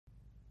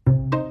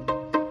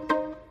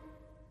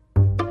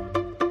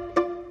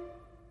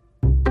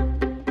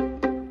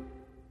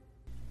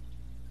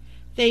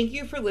Thank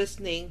you for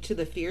listening to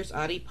the Fierce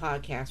Audie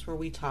podcast, where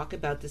we talk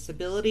about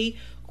disability,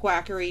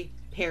 quackery,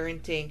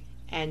 parenting,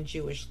 and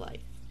Jewish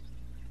life.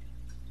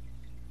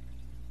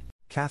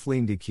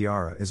 Kathleen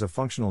DiChiara is a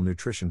functional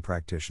nutrition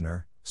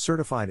practitioner,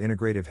 certified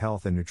integrative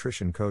health and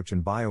nutrition coach,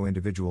 and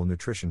bio-individual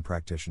nutrition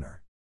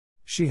practitioner.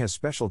 She has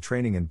special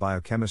training in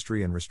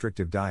biochemistry and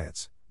restrictive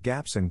diets,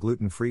 GAPS and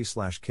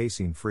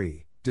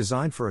gluten-free/casein-free,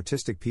 designed for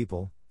autistic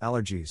people,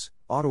 allergies,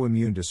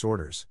 autoimmune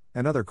disorders,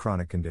 and other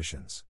chronic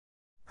conditions.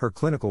 Her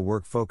clinical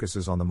work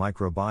focuses on the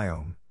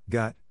microbiome,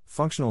 gut,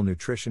 functional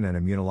nutrition, and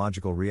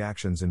immunological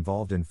reactions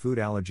involved in food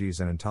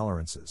allergies and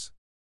intolerances.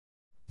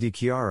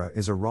 DiChiara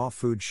is a raw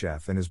food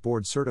chef and is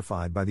board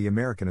certified by the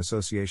American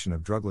Association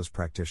of Drugless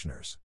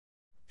Practitioners.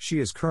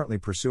 She is currently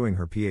pursuing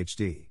her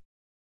PhD.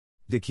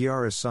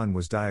 DiChiara's son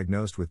was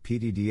diagnosed with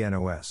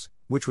PDD-NOS,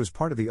 which was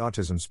part of the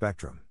autism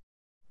spectrum.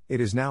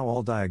 It is now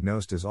all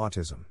diagnosed as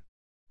autism.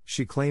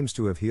 She claims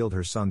to have healed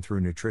her son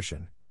through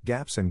nutrition,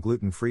 GAPS and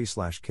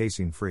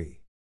gluten-free/casein-free.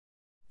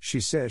 She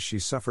says she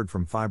suffered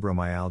from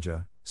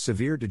fibromyalgia,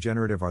 severe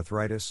degenerative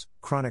arthritis,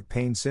 chronic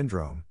pain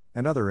syndrome,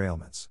 and other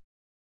ailments.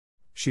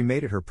 She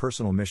made it her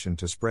personal mission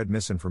to spread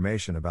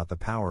misinformation about the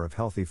power of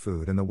healthy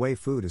food and the way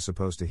food is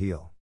supposed to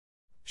heal.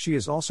 She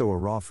is also a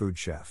raw food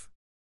chef.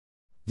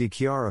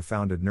 DiChiara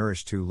founded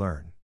Nourish to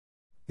Learn.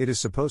 It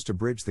is supposed to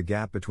bridge the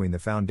gap between the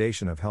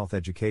foundation of health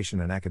education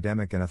and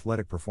academic and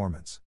athletic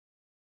performance.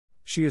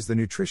 She is the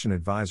nutrition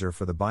advisor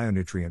for the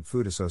Bionutrient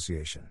Food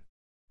Association.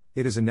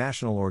 It is a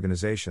national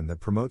organization that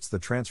promotes the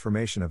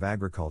transformation of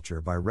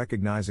agriculture by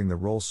recognizing the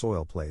role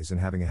soil plays in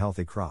having a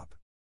healthy crop.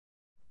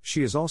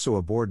 She is also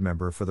a board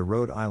member for the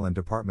Rhode Island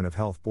Department of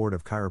Health Board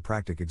of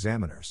Chiropractic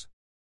Examiners.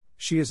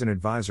 She is an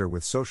advisor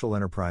with Social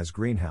Enterprise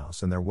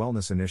Greenhouse and their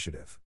Wellness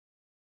Initiative.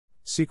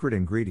 Secret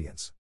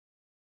Ingredients.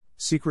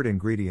 Secret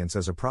Ingredients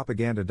is a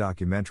propaganda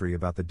documentary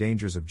about the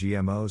dangers of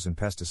GMOs and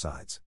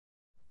pesticides.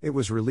 It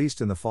was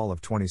released in the fall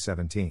of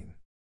 2017.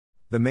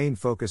 The main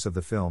focus of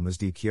the film is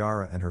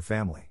DiChiara and her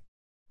family.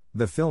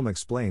 The film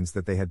explains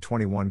that they had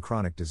 21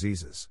 chronic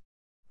diseases.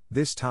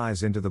 This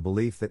ties into the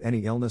belief that any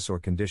illness or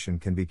condition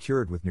can be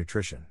cured with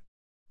nutrition.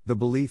 The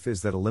belief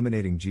is that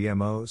eliminating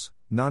GMOs,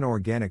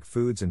 non-organic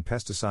foods, and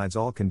pesticides,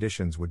 all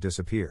conditions would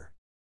disappear.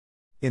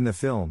 In the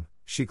film,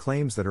 she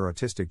claims that her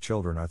autistic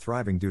children are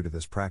thriving due to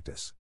this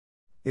practice.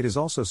 It is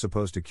also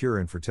supposed to cure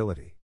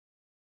infertility.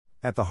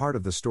 At the heart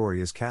of the story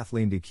is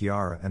Kathleen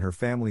DiChiara and her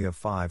family of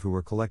 5 who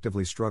were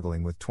collectively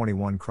struggling with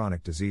 21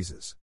 chronic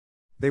diseases.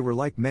 They were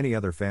like many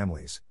other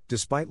families,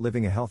 despite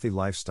living a healthy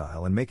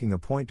lifestyle and making a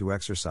point to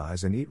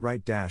exercise and eat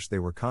right. They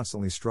were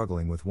constantly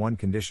struggling with one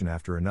condition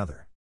after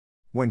another.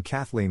 When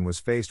Kathleen was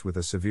faced with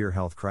a severe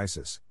health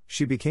crisis,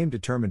 she became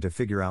determined to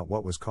figure out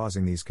what was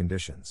causing these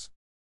conditions.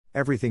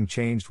 Everything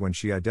changed when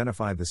she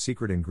identified the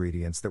secret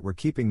ingredients that were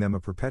keeping them a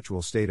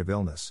perpetual state of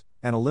illness,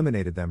 and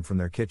eliminated them from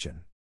their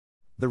kitchen.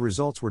 The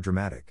results were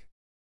dramatic.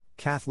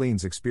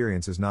 Kathleen's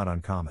experience is not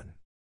uncommon.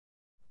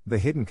 The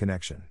Hidden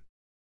Connection.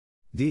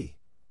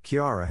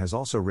 DiChiara has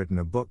also written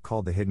a book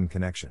called The Hidden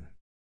Connection.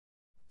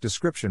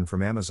 Description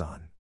from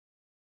Amazon.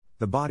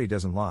 The body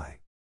doesn't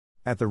lie.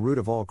 At the root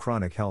of all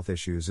chronic health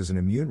issues is an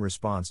immune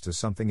response to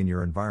something in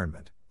your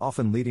environment,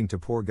 often leading to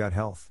poor gut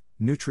health,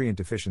 nutrient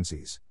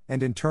deficiencies,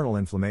 and internal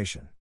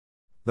inflammation.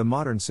 The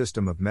modern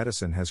system of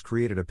medicine has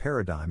created a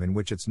paradigm in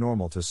which it's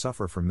normal to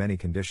suffer from many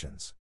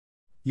conditions.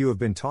 You have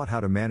been taught how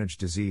to manage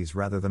disease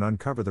rather than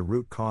uncover the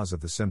root cause of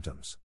the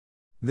symptoms.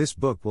 This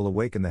book will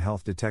awaken the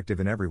health detective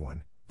in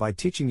everyone, by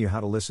teaching you how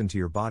to listen to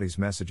your body's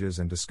messages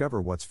and discover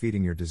what's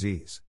feeding your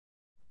disease.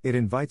 It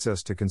invites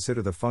us to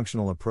consider the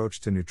functional approach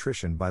to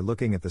nutrition by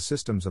looking at the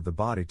systems of the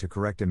body to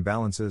correct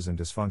imbalances and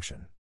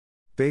dysfunction.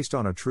 Based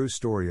on a true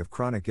story of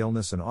chronic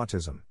illness and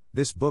autism,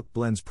 this book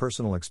blends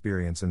personal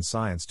experience and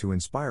science to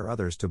inspire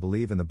others to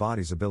believe in the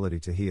body's ability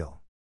to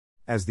heal.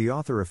 As the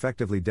author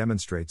effectively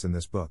demonstrates in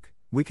this book,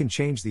 we can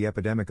change the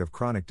epidemic of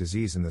chronic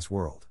disease in this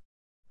world.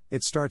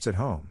 It starts at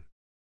home.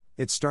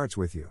 It starts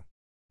with you.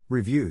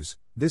 Reviews.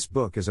 This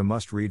book is a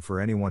must-read for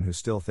anyone who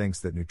still thinks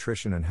that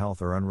nutrition and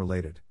health are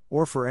unrelated,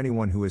 or for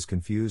anyone who is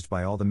confused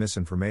by all the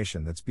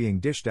misinformation that's being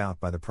dished out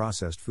by the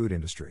processed food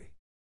industry.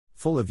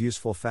 Full of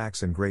useful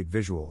facts and great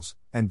visuals,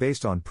 and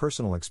based on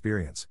personal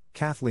experience,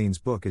 Kathleen's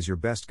book is your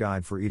best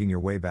guide for eating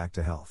your way back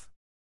to health.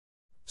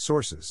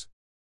 Sources: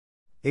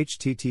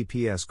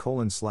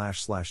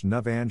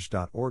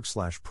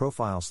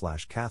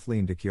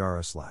 https://nuvange.org/profile/Kathleen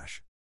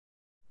DiChiara/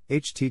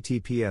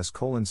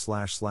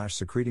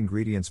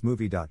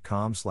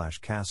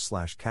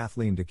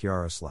 https://secretingredientsmovie.com/cast/Kathleen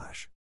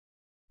DiChiara/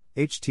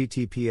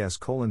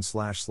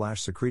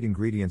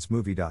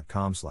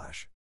 https://secretingredientsmovie.com/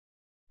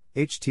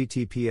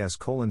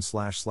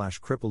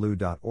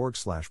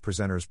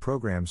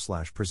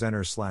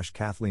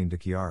 https://kripalu.org/presenters/program/presenters/Kathleen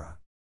DiChiara.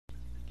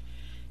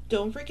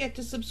 Don't forget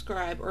to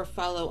subscribe or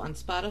follow on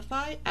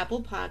Spotify,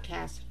 Apple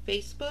Podcasts,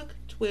 Facebook,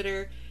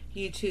 Twitter,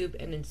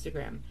 YouTube, and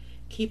Instagram.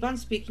 Keep on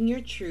speaking your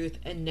truth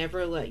and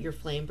never let your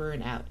flame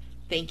burn out.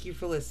 Thank you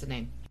for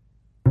listening.